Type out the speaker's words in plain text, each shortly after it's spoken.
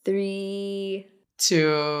3,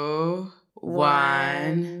 2,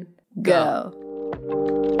 1, go.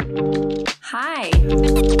 Hi.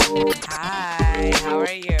 Hi, how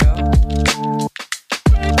are you?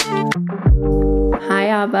 Hi,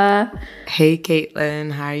 Abba. Hey,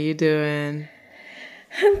 Caitlin, how are you doing?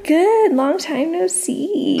 I'm good. Long time no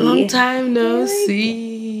see. Long time no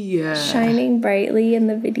see. Shining brightly in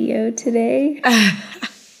the video today. I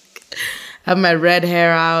have my red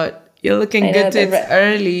hair out. You're looking good. It's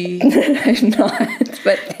early. I'm not,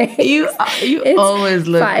 but thanks. You always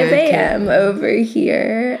look 5 good. 5 a.m. over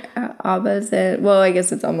here. Abba's in, well, I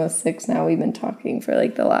guess it's almost 6 now. We've been talking for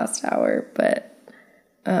like the last hour, but.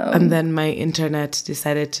 And then my internet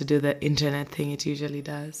decided to do the internet thing it usually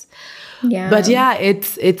does. Yeah. But yeah,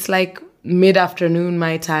 it's like mid-afternoon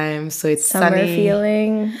my time, so it's summer sunny.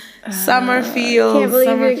 Feeling. Summer feels. Can't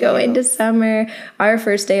believe you're going to summer. Our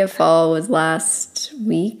first day of fall was last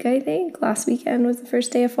week, I think. Last weekend was the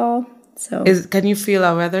first day of fall. So can you feel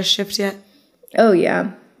our weather shift yet? Oh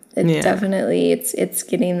yeah. Definitely it's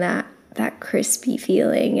getting that crispy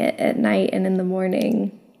feeling at night and in the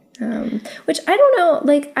morning. Which I don't know,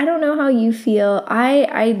 like, I don't know how you feel.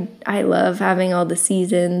 I love having all the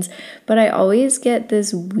seasons, but I always get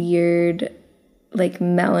this weird, like,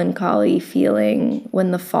 melancholy feeling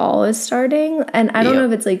when the fall is starting. And I don't know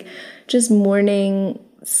if it's, like, just morning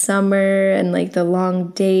summer and, like, the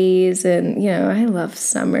long days. And, you know, I love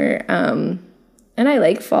summer. And I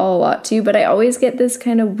like fall a lot, too. But I always get this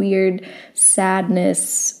kind of weird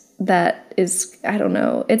sadness that is, I don't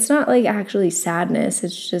know, it's not like actually sadness,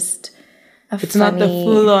 it's just it's not the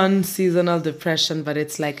full-on seasonal depression, but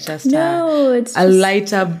it's like just it's a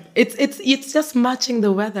lighter, it's just matching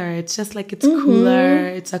the weather. It's just like it's cooler,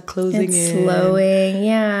 it's a closing in, slowing,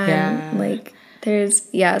 and like there's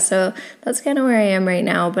so that's kind of where I am right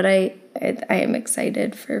now, but I am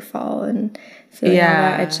excited for fall and feeling all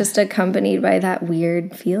that. It's just accompanied by that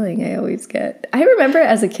weird feeling I always get. I remember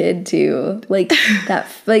as a kid too, like that,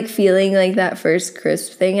 like feeling like that first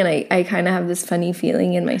crisp thing, and I kind of have this funny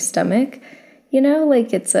feeling in my stomach, you know,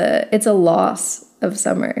 like it's a loss of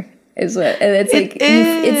summer is what, and it's like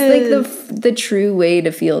it's like the true way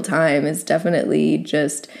to feel time is definitely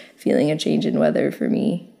just feeling a change in weather for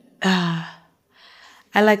me.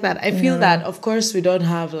 I like that. I feel that. Of course, we don't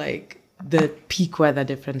have like the peak weather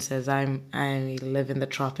differences. I live in the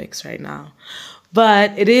tropics right now,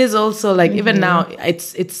 but it is also like even now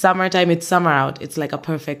it's summertime. It's summer out. It's like a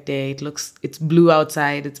perfect day. It's blue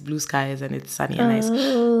outside. It's blue skies and it's sunny and nice.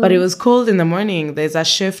 But it was cold in the morning. There's a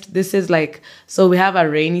shift. This is like, so we have a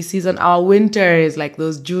rainy season. Our winter is like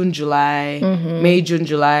those June, July, May, June,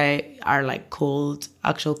 July are like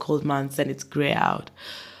actual cold months, and it's gray out.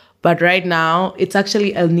 But right now, it's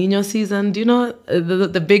actually El Nino season. Do you know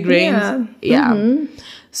the big rains? Yeah.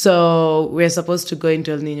 So we're supposed to go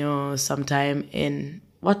into El Nino sometime in,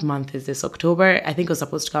 what month is this? October? I think it was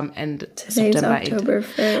supposed to come end September. October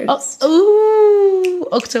 1st. Oh,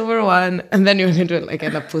 October 1. And then you're going to like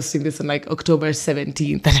end up posting this on like October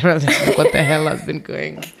 17th. And everyone's like, what the hell has been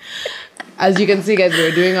going? As you can see, guys,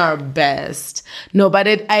 we're doing our best. No, but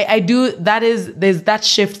there's that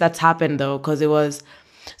shift that's happened though, because it was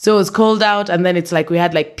cold out, and then it's like we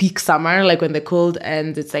had like peak summer, like when the cold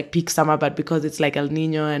ends, it's like peak summer, but because it's like El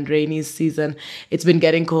Nino and rainy season, it's been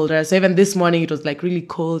getting colder. So even this morning, it was like really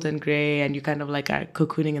cold and gray, and you kind of like are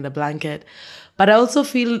cocooning in the blanket. But I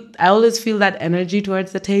always feel that energy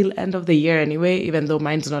towards the tail end of the year anyway, even though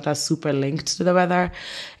mine's not as super linked to the weather.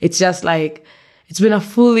 It's just like, it's been a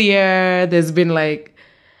full year. There's been like,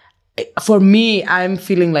 for me, I'm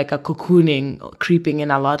feeling like a cocooning creeping in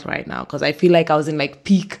a lot right now, because I feel like I was in like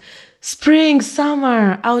peak spring,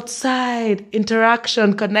 summer, outside,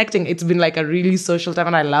 interaction, connecting. It's been like a really social time,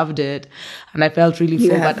 and I loved it, and I felt really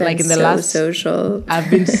full. But like in the last social, I've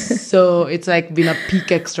been it's like been a peak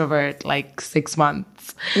extrovert like 6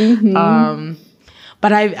 months.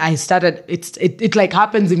 But I started, it like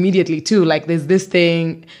happens immediately too. Like there's this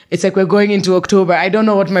thing, it's like we're going into October. I don't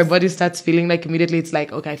know what my body starts feeling like immediately. It's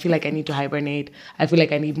like, okay, I feel like I need to hibernate. I feel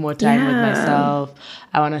like I need more time with myself.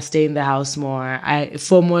 I want to stay in the house more.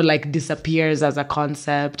 FOMO like disappears as a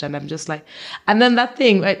concept. And I'm just like, and then that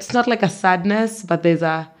thing, it's not like a sadness, but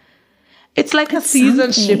it's like a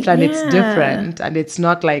season shift, and it's different, and it's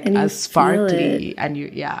not like as sparkly.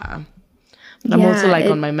 And I'm also like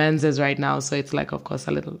on my menses right now, so it's like, of course,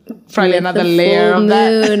 a little, probably another layer of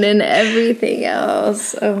that. The full moon and everything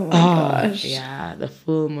else. Oh my gosh. Yeah, the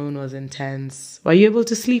full moon was intense. Were you able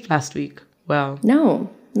to sleep last week? Well,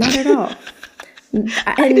 no, not at all.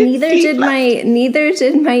 And neither did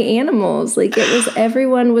my animals. Like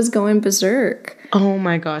everyone was going berserk. Oh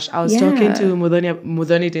my gosh. I was talking to Mudoni.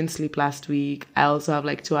 Mudoni didn't sleep last week. I also have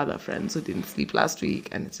like 2 other friends who didn't sleep last week.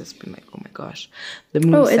 And it's just been like, oh my gosh. The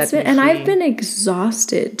moon set me free. And I've been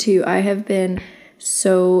exhausted too. I have been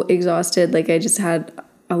so exhausted. Like I just had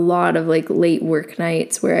a lot of like late work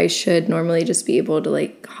nights where I should normally just be able to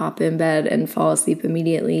like hop in bed and fall asleep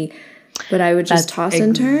immediately. But I would just toss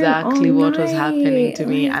and turn. Exactly what was happening to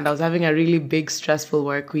me. And I was having a really big, stressful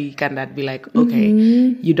work week. And I'd be like, okay,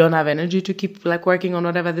 you don't have energy to keep like working on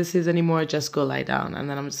whatever this is anymore. Just go lie down. And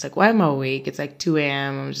then I'm just like, why am I awake? It's like 2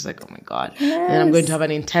 a.m. I'm just like, oh my God. Yes. And then I'm going to have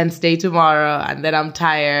an intense day tomorrow. And then I'm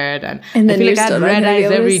tired. And I feel like I had red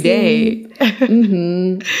eyes every day.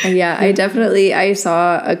 Yeah, I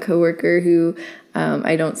saw a coworker who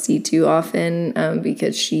I don't see too often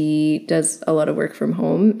because she does a lot of work from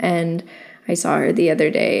home. And I saw her the other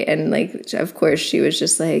day and like, of course, she was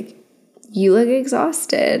just like, you look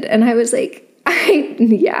exhausted. And I was like,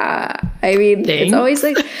 yeah. I mean, Thanks. It's always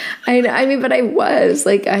like, I mean, but I was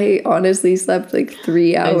like, I honestly slept like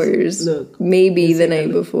 3 hours, maybe the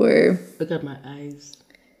night before. Look at my eyes.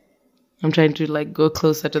 I'm trying to like go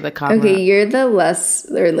closer to the camera. Okay, you're the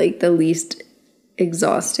least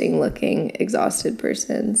exhausted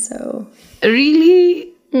person, so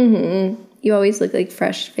really you always look like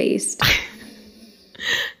fresh faced.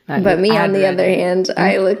 But me on the other hand,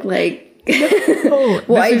 I look like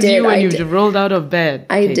I did when you rolled out of bed.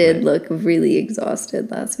 I did look really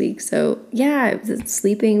exhausted last week, so yeah, I was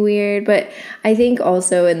sleeping weird. But I think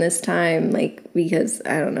also in this time, like because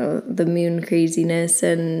I don't know, the moon craziness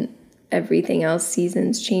and everything else,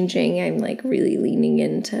 seasons changing, I'm like really leaning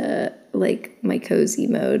into like my cozy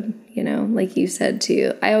mode, you know, like you said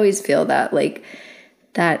too. I always feel that like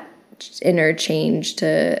that inner change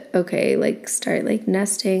to like start like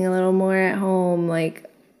nesting a little more at home.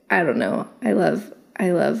 Like I don't know, I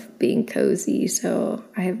love being cozy, so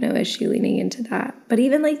I have no issue leaning into that. But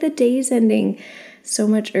even like the days ending so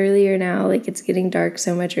much earlier now, like it's getting dark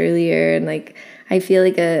so much earlier, and like I feel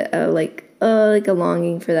like a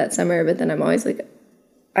longing for that summer. But then I'm always like,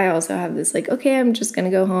 I also have this like, okay, I'm just gonna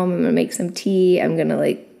go home, I'm gonna make some tea, I'm gonna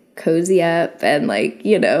like cozy up and like,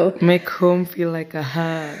 you know, make home feel like a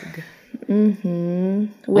hug.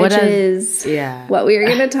 Which is what we were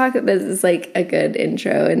gonna talk about. This is like a good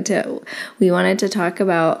intro into, we wanted to talk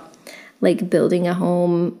about like building a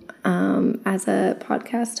home as a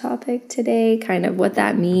podcast topic today, kind of what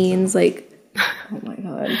that means. Like, oh my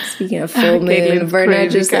God, speaking of full moon, Verna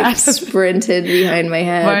just like sprinted behind my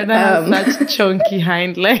head. Verna has such chunky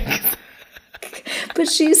hind legs. But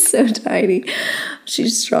she's so tiny.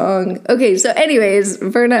 She's strong. Okay, so anyways,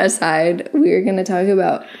 Verna aside, we're gonna talk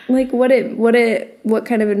about like what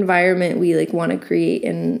kind of environment we like want to create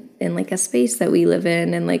in like a space that we live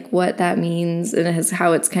in, and like what that means, and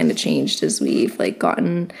how it's kind of changed as we've like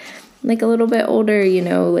gotten like a little bit older, you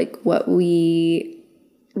know, like what we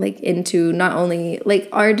like into, not only like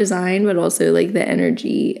our design, but also like the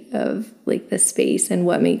energy of like the space and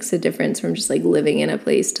what makes a difference from just like living in a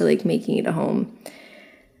place to like making it a home.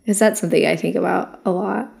 Is that something I think about a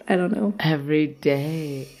lot? I don't know. Every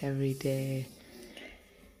day.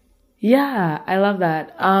 Yeah, I love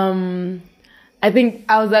that. I think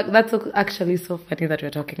I was like, that's actually so funny that we're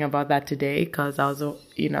talking about that today, because I was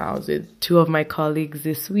with 2 of my colleagues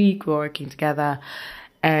this week. We're working together,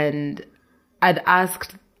 and I'd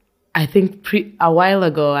asked, I think a while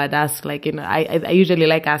ago, I'd asked, like, you know, I usually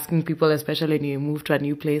like asking people, especially when you move to a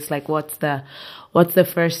new place, like, what's the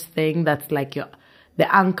first thing that's like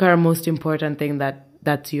the anchor, most important thing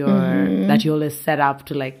that you always set up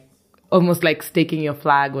to, like, almost like staking your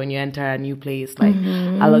flag when you enter a new place. Like,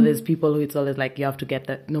 I love these people who it's always like, you have to get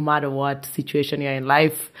that, no matter what situation you're in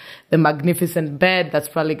life, the magnificent bed that's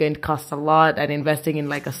probably going to cost a lot, and investing in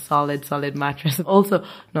like a solid mattress. Also,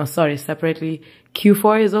 separately,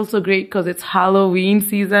 Q4 is also great because it's Halloween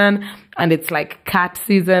season, and it's like cat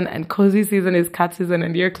season, and cozy season is cat season,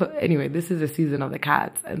 and anyway, this is the season of the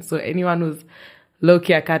cats. And so anyone who's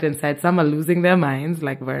low-key a cat inside, some are losing their minds,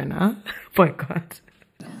 like Verna. My God.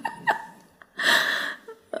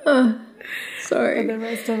 Sorry. And the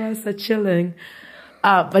rest of us are chilling.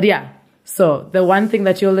 But yeah, so the one thing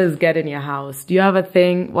that you always get in your house, do you have a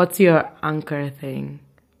thing? What's your anchor thing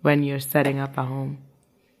when you're setting up a home?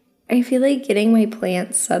 I feel like getting my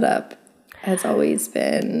plants set up has always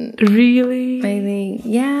been... Really? I think,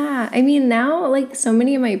 yeah. I mean, now, like, so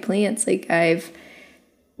many of my plants, like, I've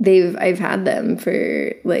had them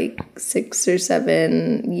for like 6 or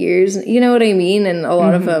 7 years, you know what I mean? And a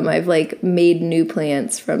lot of them I've like made new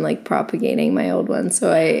plants from like propagating my old ones.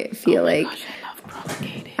 So I feel like gosh, I love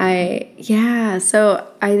propagating. So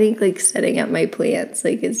I think like setting up my plants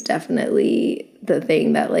like is definitely the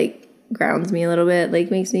thing that like grounds me a little bit,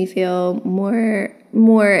 like makes me feel more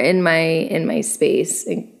in my space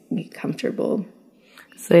and comfortable.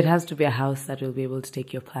 So it has to be a house that will be able to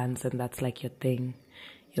take your plants, and that's like your thing,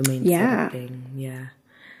 your main sort of thing. Yeah.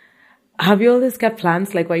 Have you always kept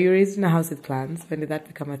plants? Like, were you raised in a house with plants? When did that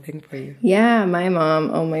become a thing for you? Yeah, my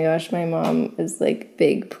mom. Oh my gosh, my mom is like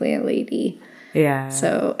big plant lady. Yeah.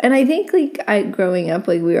 So, and I think like growing up,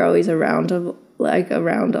 like we were always around all like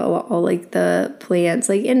the plants,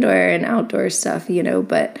 like indoor and outdoor stuff, you know.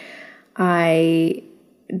 But I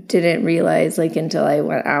didn't realize like until I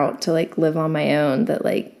went out to like live on my own that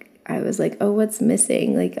like I was like, oh, what's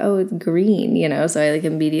missing? Like, oh, it's green, you know? So I like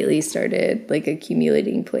immediately started like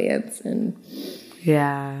accumulating plants and.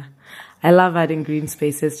 Yeah. I love adding green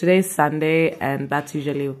spaces. Today's Sunday and that's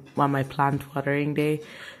usually my plant watering day.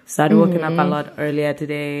 So I'd woken up a lot earlier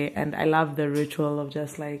today and I love the ritual of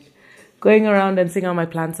just like going around and seeing how my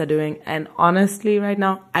plants are doing. And honestly, right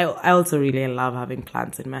now, I also really love having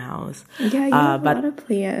plants in my house. Yeah, you have a lot of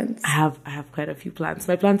plants. I have quite a few plants.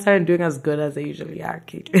 My plants aren't doing as good as they usually are,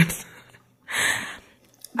 Caitlin.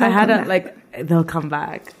 They'll come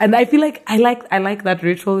back. And I feel like I like that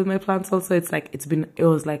ritual with my plants also. It's like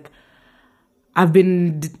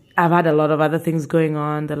I've had a lot of other things going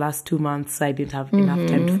on the last 2 months, so I didn't have enough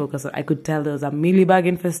time to focus. I could tell there was a mealybug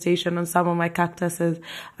infestation on some of my cactuses,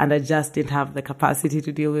 and I just didn't have the capacity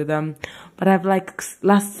to deal with them. But I've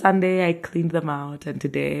last Sunday, I cleaned them out, and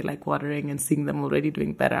today, like watering and seeing them already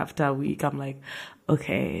doing better after a week, I'm like,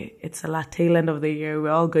 okay, it's the tail end of the year.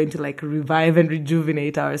 We're all going to like revive and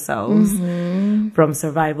rejuvenate ourselves from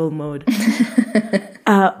survival mode.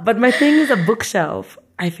 But my thing is a bookshelf.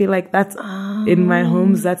 I feel like that's in my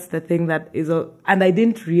homes. That's the thing that is, and I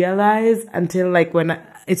didn't realize until like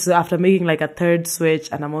it's after making like a third switch,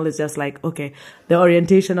 and I'm always just like, okay, the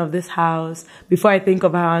orientation of this house before I think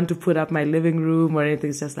of how I want to put up my living room or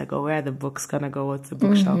anything. It's just like, oh, where are the books gonna go? What's the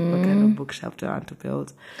bookshelf? What kind of bookshelf do I want to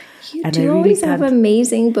build? You do always have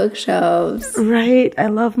amazing bookshelves, right? I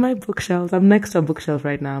love my bookshelves. I'm next to a bookshelf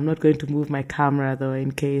right now. I'm not going to move my camera though,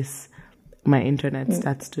 in case my internet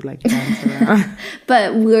starts to like dance around.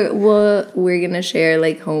 But we're gonna share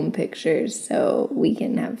like home pictures so we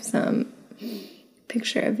can have some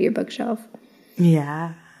picture of your bookshelf.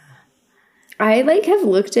 Yeah. I like have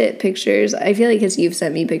looked at pictures. I feel like because you've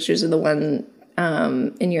sent me pictures of the one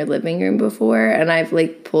in your living room before, and I've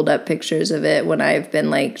like pulled up pictures of it when I've been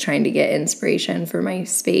like trying to get inspiration for my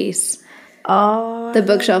space. Oh, the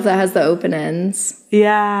bookshelf that has the open ends.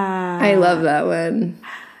 Yeah. I love that one.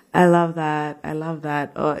 I love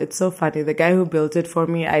that. Oh, it's so funny. The guy who built it for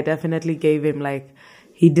me, I definitely gave him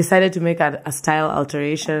he decided to make a style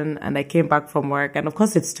alteration, and I came back from work, and of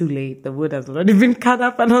course it's too late. The wood has already been cut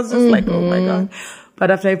up, and I was just like, oh my God.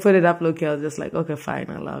 But after I put it up, look, I was just like, okay, fine,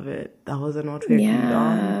 I love it. That wasn't what we agreed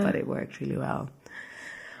on, but it worked really well.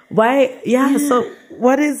 Why? Yeah. So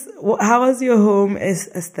how has your home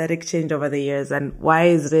aesthetic changed over the years, and why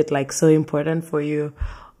is it like so important for you?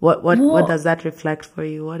 What does that reflect for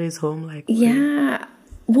you? What is home like for you?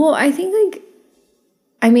 Well, I think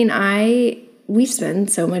we spend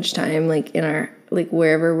so much time like in our like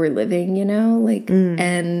wherever we're living, you know, like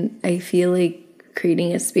and I feel like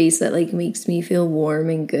creating a space that like makes me feel warm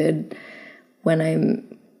and good when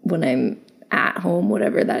I'm at home,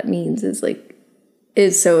 whatever that means,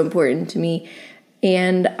 is so important to me.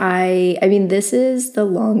 And I mean this is the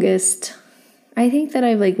longest I think that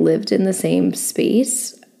I've like lived in the same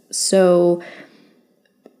space. So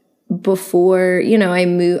before, you know,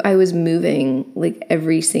 I was moving like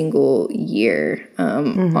every single year,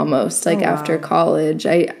 almost like after college.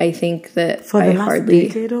 I think that for the last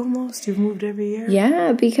decade almost, you've moved every year.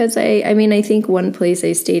 Yeah, because I mean, I think one place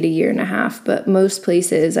I stayed a year and a half, but most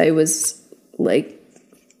places I was like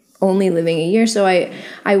only living a year. So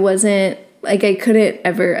I wasn't like, I couldn't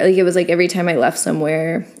ever, like, it was like every time I left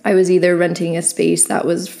somewhere, I was either renting a space that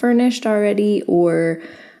was furnished already, or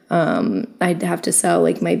I'd have to sell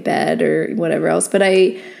like my bed or whatever else. But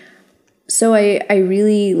I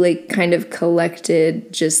really like kind of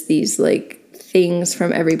collected just these like things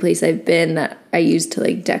from every place I've been that I used to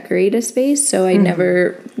like decorate a space. So I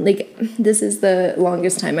never like, this is the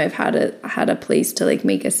longest time I've had a place to like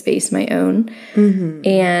make a space my own.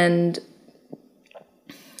 And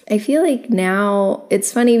I feel like now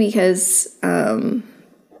it's funny because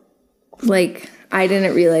like I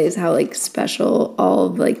didn't realize how like special all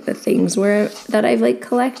of like the things were that I've like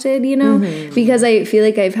collected, you know, because I feel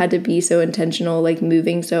like I've had to be so intentional, like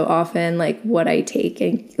moving so often, like what I take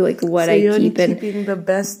and like what I keep. And keeping the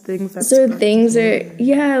best things. So things are,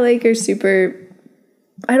 are super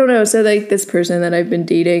I don't know. So like this person that I've been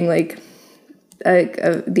dating, like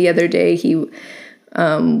the other day, he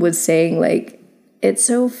was saying like, it's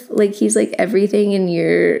so like, he's like, everything in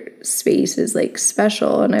your space is like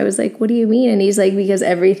special. And I was like, what do you mean? And he's like, because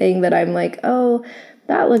everything that I'm like, oh,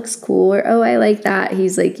 that looks cool, or oh, I like that.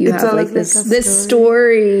 He's like, you have like this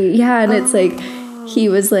story. Yeah. And it's like, he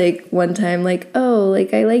was like one time like, oh,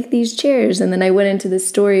 like I like these chairs. And then I went into this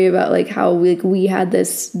story about like how we had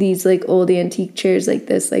these like old antique chairs like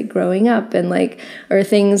this, like growing up, and like, or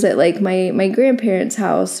things at like my grandparents'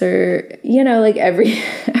 house, or, you know, like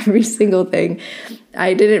every single thing.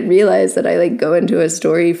 I didn't realize that I like go into a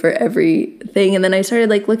story for everything. And then I started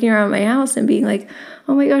like looking around my house and being like,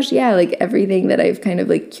 oh my gosh, yeah, like everything that I've kind of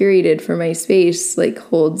like curated for my space like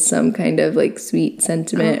holds some kind of like sweet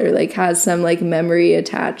sentiment, or like has some like memory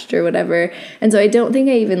attached or whatever. And so I don't think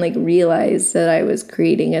I even like realized that I was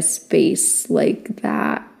creating a space like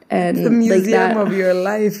that. And the museum like that, of your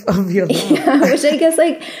life, of your life. Yeah, which I guess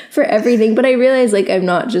like for everything. But I realized like I'm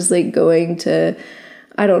not just like going to,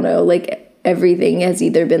 I don't know, like everything has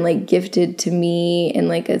either been like gifted to me in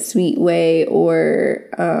like a sweet way, or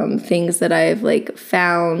things that I've like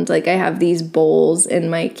found. Like I have these bowls in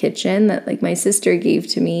my kitchen that like my sister gave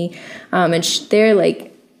to me, and they're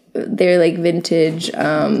like vintage.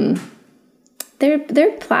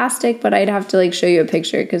 They're plastic, but I'd have to like show you a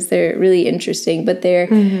picture because they're really interesting. But they're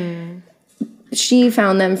she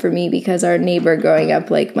found them for me because our neighbor growing up,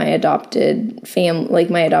 like my adopted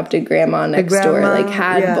my adopted grandma next door, like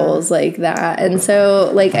had bowls like that. And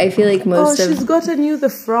so like, I feel like she's gotten you the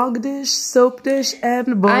frog dish, soap dish,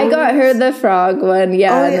 and bowls. I got her the frog one.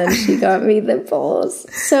 Yeah. And then she got me the bowls.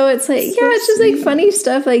 So it's like, it's just like funny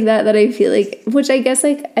stuff like that I feel like, which I guess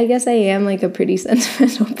I am like a pretty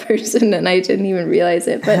sentimental person, and I didn't even realize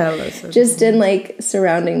it, but just in like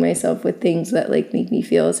surrounding myself with things that like make me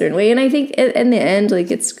feel a certain way. And I think in the end,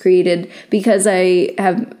 like it's created because I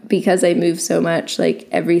move so much, like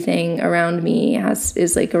everything around me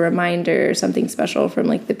is like a reminder or something special from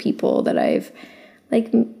like the people that I've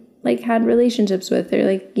like had relationships with, or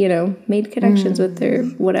like, you know, made connections with, or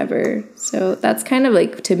whatever. So that's kind of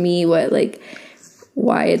like, to me, what like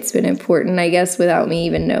why it's been important, I guess, without me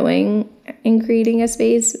even knowing, in creating a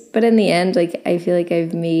space. But in the end, like I feel like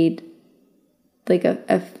I've made like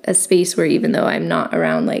a space where even though I'm not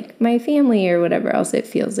around like my family or whatever else, it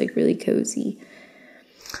feels like really cozy.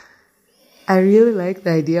 I really like the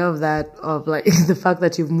idea of that, of like the fact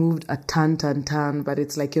that you've moved a ton, but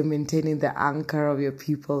it's like you're maintaining the anchor of your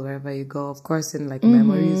people wherever you go. Of course, in like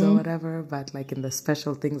memories or whatever, but like in the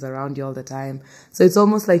special things around you all the time. So it's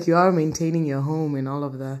almost like you are maintaining your home in all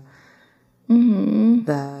of the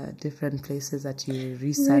different places that you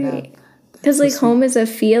reset up. Because like home is a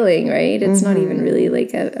feeling, right? It's not even really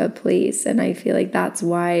like a place. And I feel like that's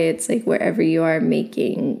why it's like wherever you are,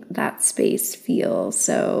 making that space feel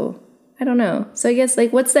so, I don't know. So I guess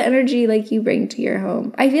like, what's the energy like you bring to your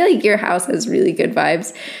home? I feel like your house has really good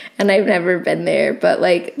vibes, and I've never been there, but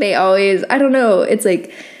like they always, I don't know. It's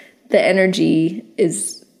like the energy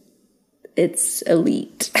it's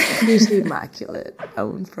elite. It's immaculate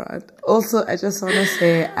out in front. Also, I just want to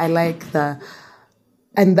say I like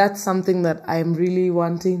and that's something that I'm really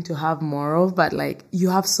wanting to have more of, but like you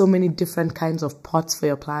have so many different kinds of pots for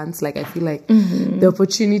your plants. Like I feel like the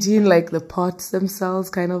opportunity in like the pots themselves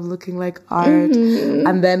kind of looking like art,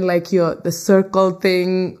 and then like the circle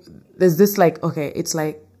thing, there's this like, okay, it's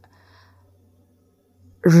like,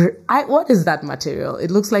 what is that material?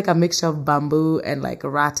 It looks like a mixture of bamboo and like a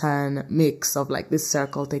rattan mix of like this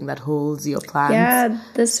circle thing that holds your plants. Yeah,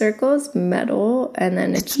 the circle is metal, and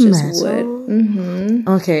then it's just metal? Wood.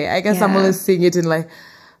 Okay, I guess I'm only seeing it in like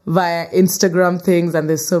via Instagram things, and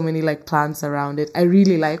there's so many like plants around it. I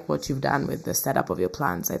really like what you've done with the setup of your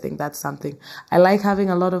plants. I think that's something. I like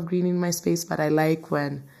having a lot of green in my space, but I like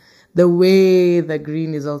when the way the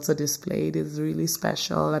green is also displayed is really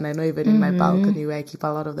special. And I know even in my balcony where I keep a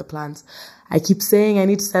lot of the plants, I keep saying I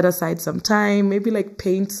need to set aside some time, maybe like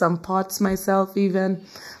paint some pots myself even,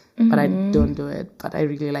 but I don't do it. But I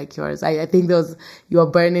really like yours. I think you are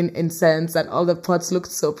burning incense and all the pots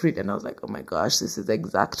looked so pretty. And I was like, oh my gosh, this is the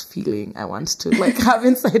exact feeling I want to like have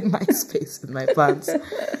inside my space with my plants.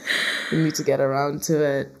 We need to get around to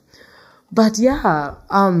it. But yeah,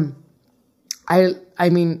 I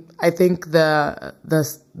mean, I think the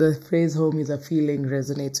phrase "home is a feeling"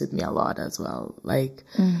 resonates with me a lot as well. Like,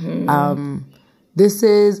 I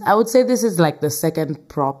would say this is like the second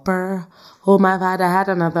proper home I've had. I had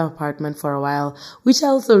another apartment for a while, which I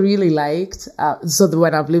also really liked.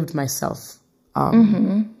 When I've lived myself,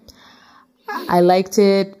 I liked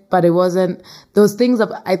it, but it wasn't those things.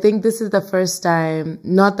 I think this is the first time,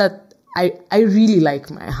 not that I really like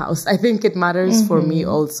my house. I think it matters for me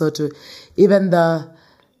also to even the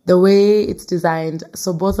way it's designed.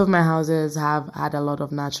 So both of my houses have had a lot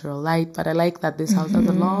of natural light, but I like that this house has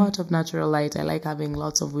a lot of natural light. I like having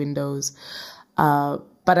lots of windows.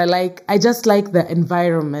 But I just like the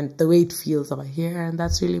environment, the way it feels over here. And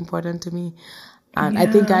that's really important to me. And I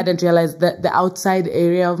think I hadn't realized that the outside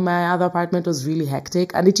area of my other apartment was really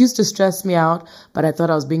hectic. And it used to stress me out, but I thought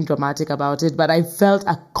I was being dramatic about it. But I felt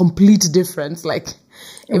a complete difference. Like,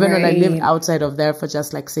 even when I lived outside of there for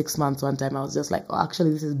just like 6 months one time, I was just like, oh,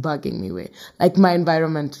 actually, this is bugging me way. Like, my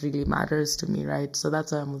environment really matters to me, right? So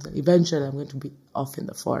that's why eventually I'm going to be off in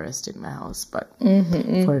the forest in my house. But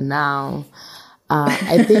for now,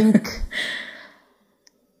 I think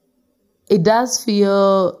it does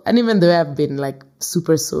feel, and even though I've been like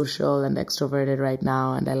super social and extroverted right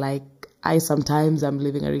now, and sometimes I'm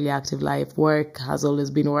living a really active life. Work has always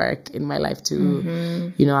been work in my life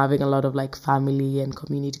too. You know, having a lot of like family and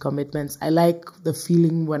community commitments. I like the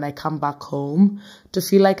feeling when I come back home to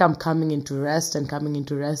feel like I'm coming into rest in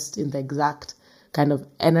the exact kind of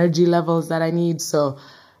energy levels that I need. So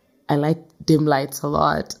I like dim lights a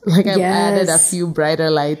lot. Like I've added a few brighter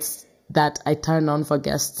lights that I turn on for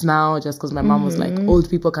guests now, just because my mom was like, old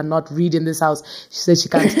people cannot read in this house. She said she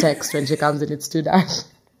can't text when she comes in, it's too dark.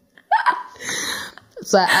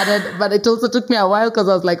 So I added, but it also took me a while because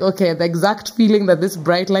I was like, okay, the exact feeling that this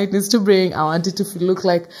bright light needs to bring, I want it to look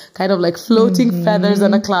like kind of like floating feathers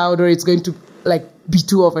on a cloud, or it's going to like be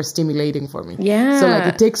too overstimulating for me. Yeah. So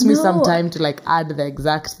like it takes me some time to like add the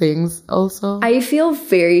exact things also. I feel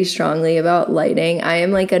very strongly about lighting. I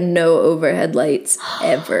am like a no overhead lights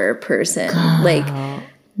ever person. Like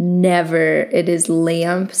never. It is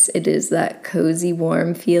lamps. It is that cozy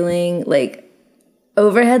warm feeling. Like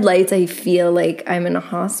overhead lights, I feel like I'm in a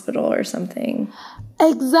hospital or something.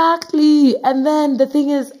 Exactly. And then the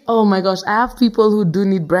thing is, oh my gosh, I have people who do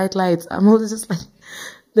need bright lights. I'm always just like,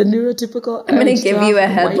 the neurotypical. I'm going to give you a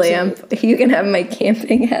headlamp. You can have my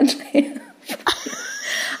camping headlamp.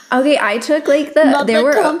 Okay, I took like there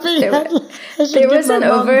was an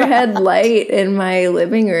overhead light in my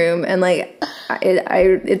living room, and like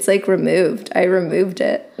it's like removed. I removed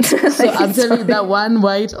it. So I'm telling you that one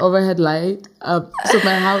white overhead light. So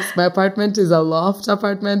my apartment is a loft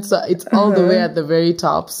apartment, so it's all the way at the very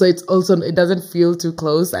top. So it doesn't feel too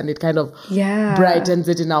close, and it kind of brightens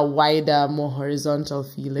it in a wider, more horizontal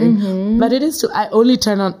feeling. But it is too. I only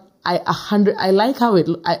turn on. I like how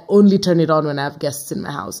I only turn it on when I have guests in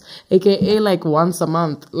my house, aka like once a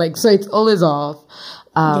month. Like, so it's always off.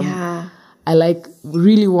 I like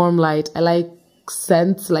really warm light. I like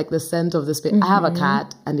scents, like the scent of the space. I have a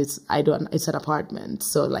cat, and it's an apartment.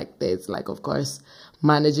 So like there's like, of course,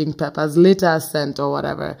 managing Peppa's litter scent or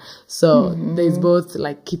whatever. So there's both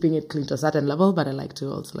like keeping it clean to a certain level, but I like to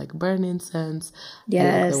also like burn incense. Yes.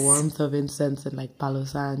 I like the warmth of incense and like Palo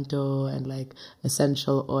Santo and like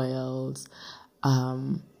essential oils.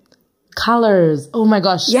 Colors. Oh my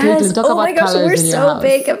gosh. Yes. Talk about colors. We're so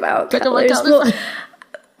big about colors. Well,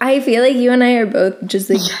 I feel like you and I are both just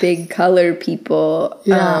like big color people.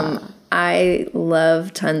 Yeah. I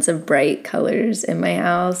love tons of bright colors in my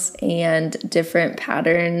house and different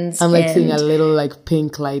patterns. I'm like seeing a little like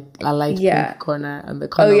pink light, pink corner on the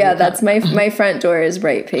corner. Oh yeah, that's my front door is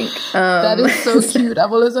bright pink. That is so cute.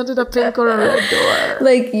 I've always wanted a pink or a red door.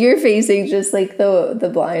 Like you're facing just like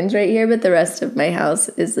the blinds right here, but the rest of my house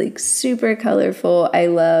is like super colorful. I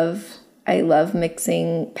love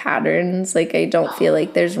mixing patterns. Like I don't feel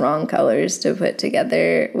like there's wrong colors to put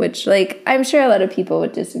together, which like I'm sure a lot of people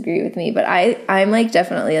would disagree with me, but I'm like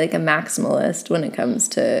definitely like a maximalist when it comes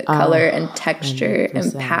to color and texture 100%.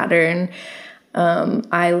 And pattern.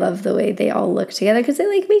 I love the way they all look together because it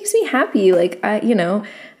like makes me happy. Like I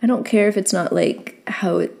don't care if it's not like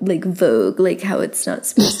how it like Vogue, like how it's not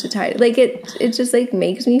supposed to tie. Like it just like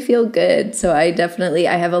makes me feel good. So I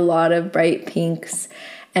have a lot of bright pinks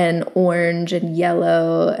and orange and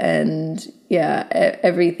yellow, and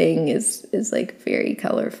everything is like very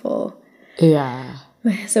colorful. Yeah.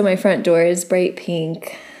 So my front door is bright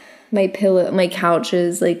pink. My couch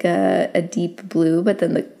is like a deep blue, but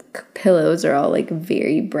then the pillows are all like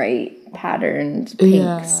very bright patterned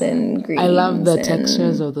pinks and greens. I love the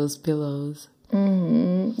textures of those pillows.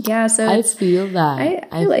 Yeah, so I feel that.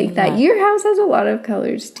 I like that. Your house has a lot of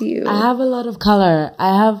colors too. I have a lot of color.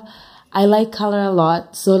 I like color a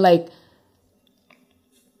lot. So like,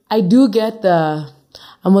 I do get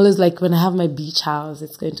I'm always like, when I have my beach house,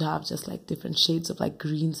 it's going to have just like different shades of like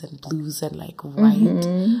greens and blues and like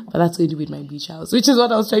white. But that's going to be my beach house, which is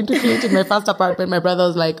what I was trying to create in my first apartment. My brother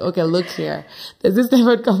was like, okay, look here. There's this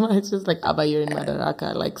neighborhood come on. It's just like, Abba, you're in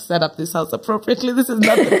Madaraka. Like, set up this house appropriately. This is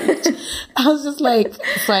not the beach. I was just like,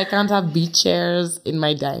 so I can't have beach chairs in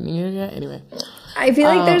my dining area. Anyway. I feel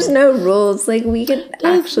like there's no rules. Like, we can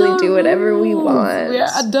actually do whatever we want. We are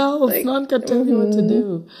adults. Like, no one can tell you what to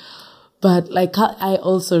do. But like, I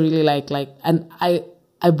also really like, and I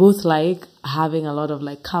both like having a lot of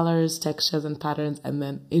like colors, textures, and patterns, and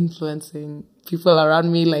then influencing people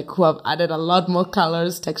around me, like who have added a lot more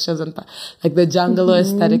colors, textures, and like the jungle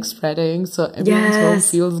aesthetic spreading. So everyone's home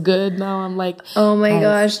feels good now. I'm like, oh my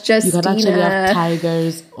gosh, Justina. You can actually have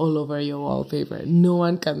tigers all over your wallpaper. No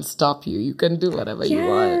one can stop you. You can do whatever you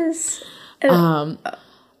want.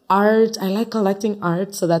 Art. I like collecting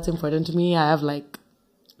art, so that's important to me. I have like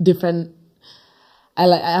different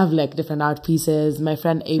art pieces. My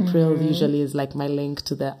friend April usually is like my link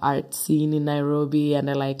to the art scene in Nairobi, and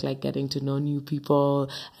I like getting to know new people,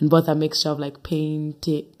 and both a mixture of like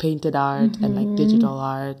painted art and like digital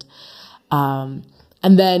art. And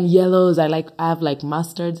then yellows, I have like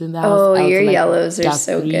mustards in the house. Oh, your yellows are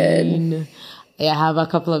so good. I have a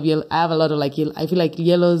couple of yellow. I have a lot of like I feel like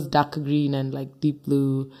yellows, dark green, and like deep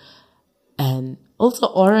blue, and also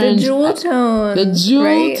orange. The jewel tone. The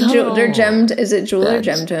jewel tone. They're gemmed. Is it jewel or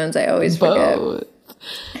gem tones? I always forget.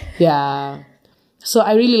 Yeah. So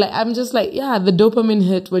I really I'm just like, the dopamine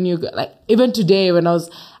hit when you like, even today when I was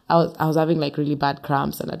having like really bad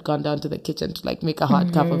cramps, and I'd gone down to the kitchen to like make a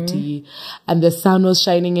hot cup of tea, and the sun was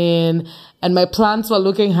shining in, and my plants were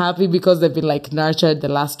looking happy because they've been like nurtured the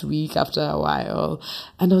last week after a while.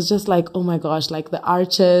 And I was just like, oh my gosh, like the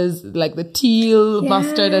arches, like the teal,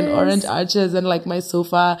 mustard and orange arches, and like my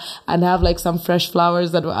sofa, and have like some fresh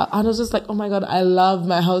flowers and I was just like, oh my God, I love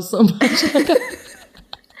my house so much.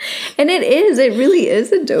 And it really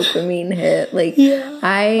is a dopamine hit. Like,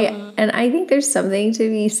 I think there's something to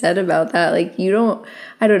be said about that. Like,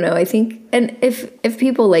 I don't know. I think, and if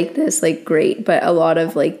people like this, like, great, but a lot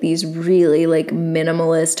of like these really like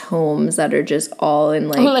minimalist homes that are just all in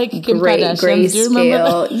like gray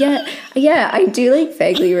scale. Yeah, I do like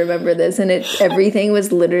vaguely remember this, and everything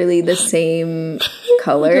was literally the same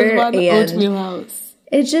color, and oatmeal house.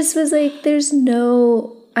 It just was like, there's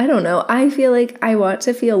no, I don't know. I feel like I want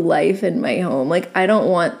to feel life in my home. Like, I don't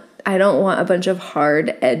want a bunch of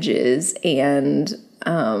hard edges and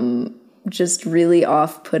just really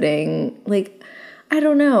off-putting. Like, I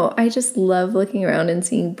don't know. I just love looking around and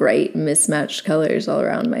seeing bright, mismatched colors all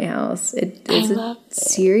around my house. It is a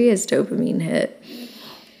serious dopamine hit.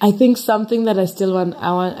 I think something that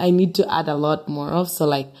I need to add a lot more of. So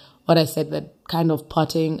like what I said, that kind of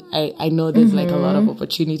potting, I know there's like a lot of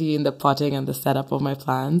opportunity in the potting and the setup of my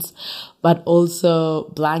plants, but also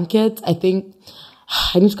blankets. I think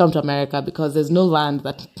I need to come to America because there's no land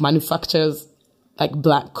that manufactures like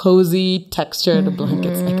cozy textured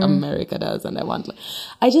blankets like America does. And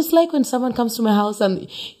I just like when someone comes to my house and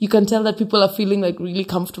you can tell that people are feeling like really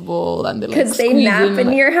comfortable, and they're like, because they nap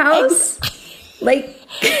in your house. Like,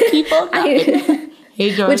 people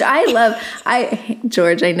Hey, George. Which I love.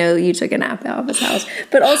 George, I know you took a nap at Alpha's house,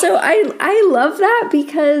 but also I love that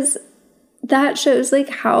because that shows like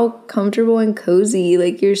how comfortable and cozy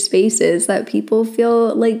like your space is, that people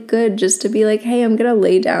feel like good just to be like, hey, I'm gonna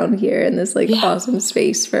lay down here in this like awesome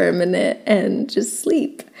space for a minute and just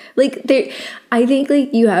sleep. Like, I think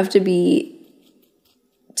like you have to be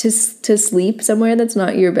to sleep somewhere that's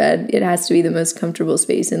not your bed. It has to be the most comfortable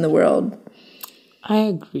space in the world. I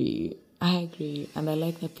agree. And I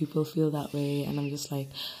like that people feel that way. And I'm just like,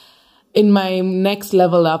 in my next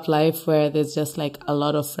level up life where there's just like a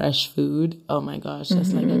lot of fresh food. Oh my gosh,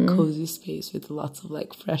 just like a cozy space with lots of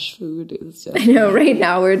like fresh food. It's just, I know, right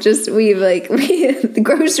now the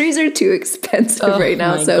groceries are too expensive right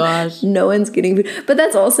now. So gosh. No one's getting food. But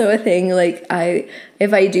that's also a thing. Like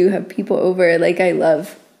if I do have people over, like I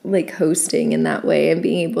love like hosting in that way and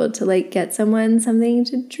being able to like get someone something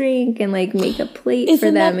to drink and like make a plate for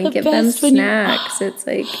them and give them snacks. It's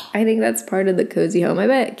like, I think that's part of the cozy home. I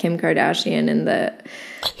bet Kim Kardashian in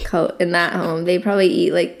that home, they probably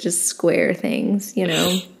eat like just square things, you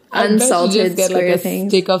know, unsalted square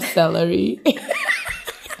things. Stick of celery.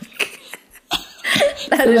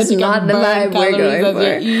 That is not the vibe we're going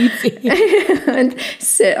for. And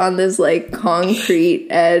sit on this like concrete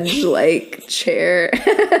edge like chair.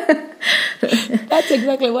 That's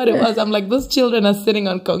exactly what it was. I'm like, those children are sitting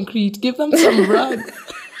on concrete. Give them some rug.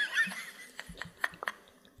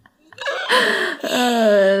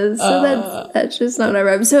 So that's just not our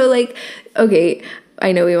vibe. So like, okay,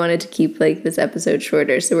 I know we wanted to keep like this episode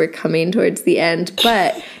shorter, so we're coming towards the end,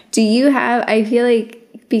 but do you have, I feel like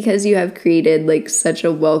because you have created like such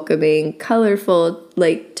a welcoming, colorful,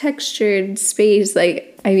 like textured space, like,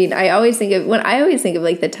 I mean, I always think of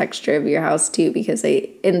like the texture of your house too, because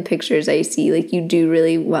in pictures I see like you do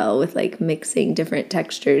really well with like mixing different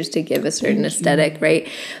textures to give a certain aesthetic, right?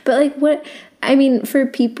 But like for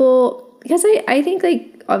people, because I think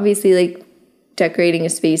like obviously like decorating a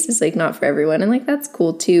space is like not for everyone, and like that's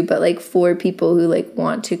cool too, but like for people who like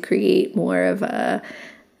want to create more of a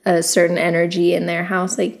certain energy in their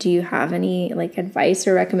house, like do you have any like advice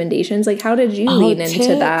or recommendations? Like how did you lean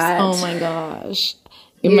into that? Oh my gosh.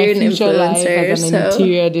 In my future life as an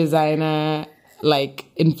interior designer, like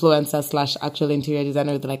influencer / actual interior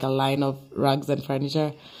designer with like a line of rugs and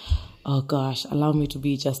furniture, oh gosh, allow me to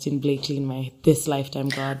be Justin Blakely in this lifetime,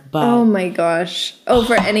 God. But oh my gosh. Oh,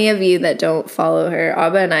 for any of you that don't follow her,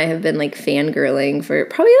 Abba and I have been like fangirling for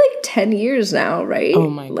probably like 10 years now, right? Oh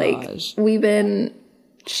my gosh.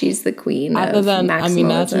 She's the queen other than maximalism.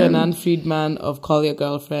 Aminata and Ann Friedman of Call Your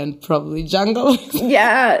Girlfriend, probably Jungle.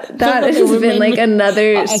 Yeah, that has been like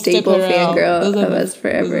another staple fangirl of us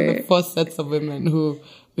forever. Those are the first sets of women who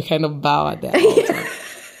we kind of bow at their altar.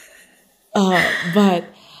 But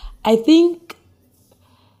I think,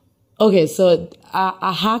 okay, so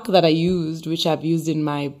a hack that I used, which I've used in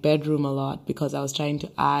my bedroom a lot because I was trying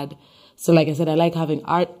to add, so like I said, I like having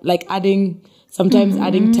art, like adding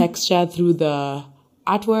texture through the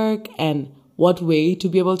artwork and what way to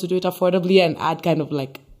be able to do it affordably and add kind of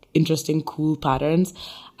like interesting, cool patterns.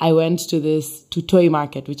 I went to Toy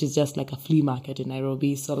Market, which is just like a flea market in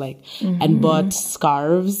Nairobi. So like, and bought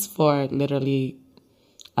scarves for literally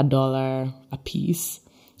 $1 a piece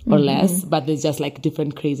or less, but there's just like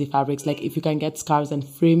different crazy fabrics. Like if you can get scarves and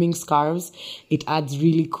framing scarves, it adds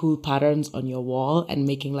really cool patterns on your wall, and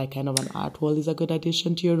making like kind of an art wall is a good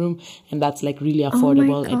addition to your room. And that's like really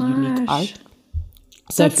affordable and unique art.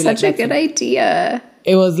 So that's such a good idea.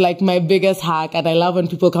 It was like my biggest hack, and I love when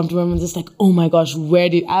people come to me and just like, oh my gosh,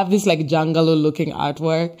 I have this like jungle looking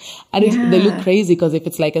artwork, and they look crazy because if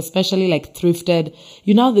it's like especially like thrifted,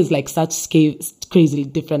 there's like such crazy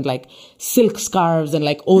different like silk scarves and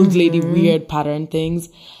like old lady weird pattern things.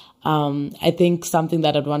 I think something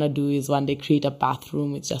that I'd want to do is one day create a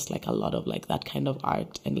bathroom with just like a lot of like that kind of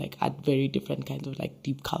art, and like add very different kinds of like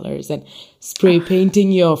deep colors, and spray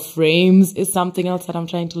painting your frames is something else that I'm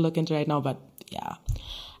trying to look into right now. But yeah,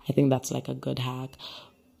 I think that's like a good hack.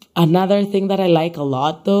 Another thing that I like a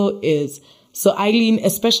lot though is, so Eileen,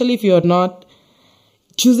 especially if you're not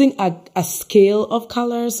choosing a scale of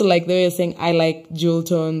colors. So like they were saying, I like jewel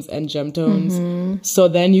tones and gem tones. So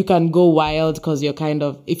then you can go wild because you're kind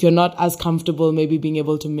of, if you're not as comfortable, maybe being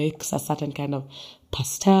able to mix a certain kind of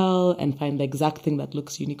pastel and find the exact thing that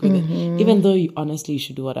looks unique with it. Even though you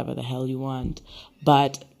should do whatever the hell you want.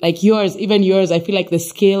 But like even yours, I feel like the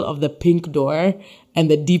scale of the pink door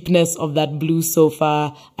and the deepness of that blue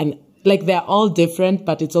sofa, and like they're all different,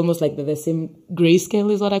 but it's almost like they're the same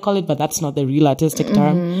grayscale is what I call it, but that's not the real artistic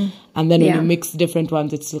term. And then when you mix different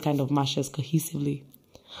ones, it still kind of mashes cohesively.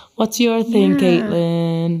 What's your thing,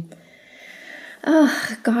 Caitlin?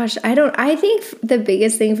 Oh gosh, I think the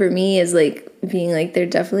biggest thing for me is like being like, there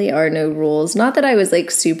definitely are no rules. Not that I was like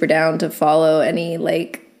super down to follow any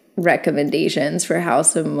like recommendations for how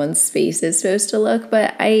someone's space is supposed to look,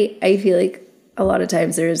 but I feel like a lot of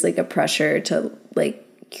times there is like a pressure to like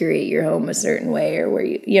curate your home a certain way, or where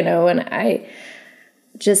and I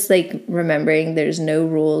just like remembering there's no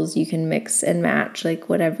rules. You can mix and match like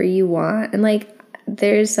whatever you want, and like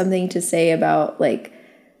there's something to say about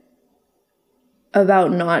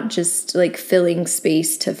not just like filling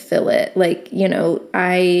space to fill it. Like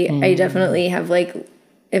I definitely have like,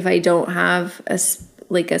 if I don't have a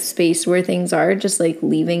space where things are, just like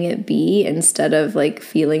leaving it be instead of like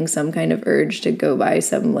feeling some kind of urge to go buy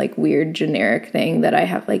some like weird generic thing that I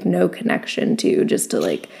have like no connection to, just to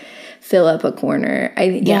like fill up a corner.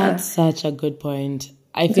 That's such a good point.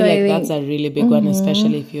 I feel that's a really big one,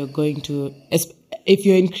 especially if you're if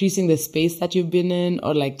you're increasing the space that you've been in,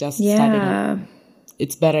 or like just starting up.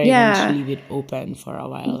 It's better even to leave it open for a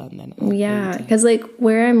while and then because like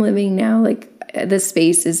where I'm living now, like the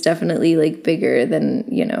space is definitely like bigger than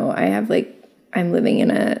I'm living in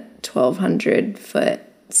a 1,200 foot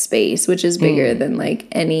space, which is bigger than like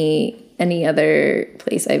any other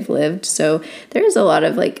place I've lived. So there is a lot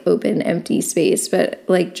of like open empty space, but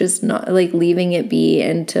like just not like leaving it be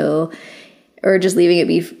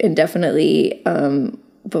indefinitely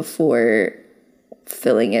before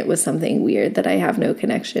filling it with something weird that I have no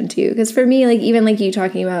connection to. Because for me, like even like you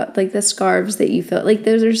talking about like the scarves that you feel like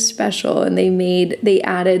those are special, and they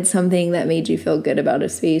added something that made you feel good about a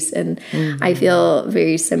space. And I feel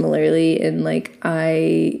very similarly in like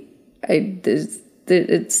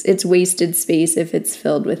it's wasted space if it's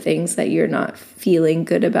filled with things that you're not feeling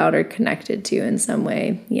good about or connected to in some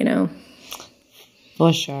way, you know?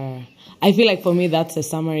 For sure. I feel like for me, that's the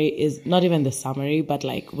summary is not even the summary, but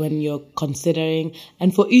like when you're considering,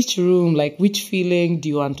 and for each room, like which feeling do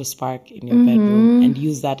you want to spark in your bedroom, and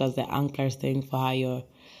use that as the anchor thing for how you're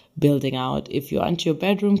building out. If you want your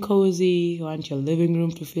bedroom cozy, you want your living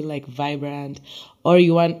room to feel like vibrant, or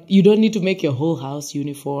you don't need to make your whole house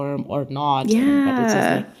uniform or not. Yeah. But it's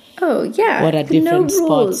just like, oh yeah. what are different no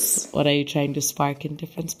rules. spots? What are you trying to spark in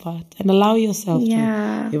different spots? And allow yourself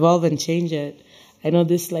to evolve and change it. I know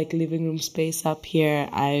this like living room space up here.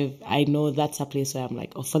 I know that's a place where I'm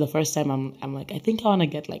like, for the first time, I'm like, I think I want to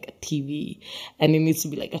get like a TV, and it needs to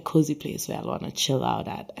be like a cozy place where I want to chill out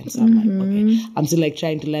at. And so I'm like, okay, I'm still like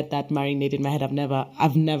trying to let that marinate in my head. I've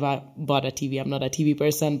never bought a TV. I'm not a TV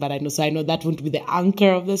person, but I know that won't be the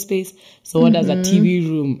anchor of the space. So what does a TV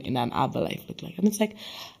room in an Herbalife look like? And it's like,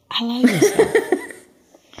 allow yourself.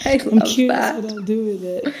 I'm curious that. what I'll do with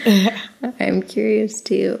it. I'm curious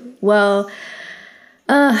too. Well,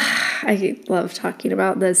 I love talking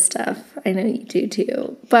about this stuff. I know you do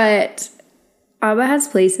too. But Abba has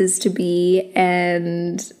places to be,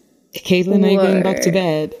 and Caitlin, are you going back to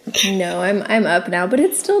bed? No, I'm up now, but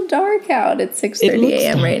it's still dark out. It's 6:30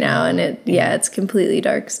 a.m. right now, and it's completely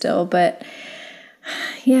dark still. But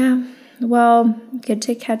yeah, well, good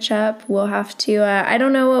to catch up. We'll have to. I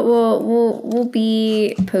don't know what we'll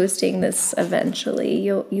be posting this eventually.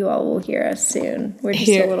 You all will hear us soon. We're just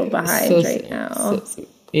a little behind right now.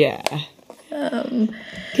 Yeah.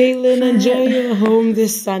 Caitlin, enjoy your home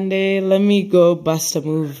this Sunday. Let me go bust a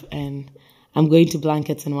move, and I'm going to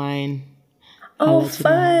Blankets and Wine. Oh,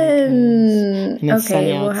 fun!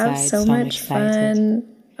 Okay, we'll have so much fun.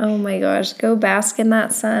 Oh my gosh, go bask in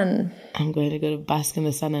that sun. I'm going to go to bask in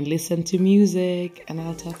the sun and listen to music, and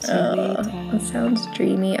I'll talk to you later. That sounds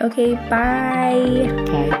dreamy. Okay, bye.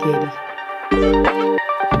 Bye, Katie.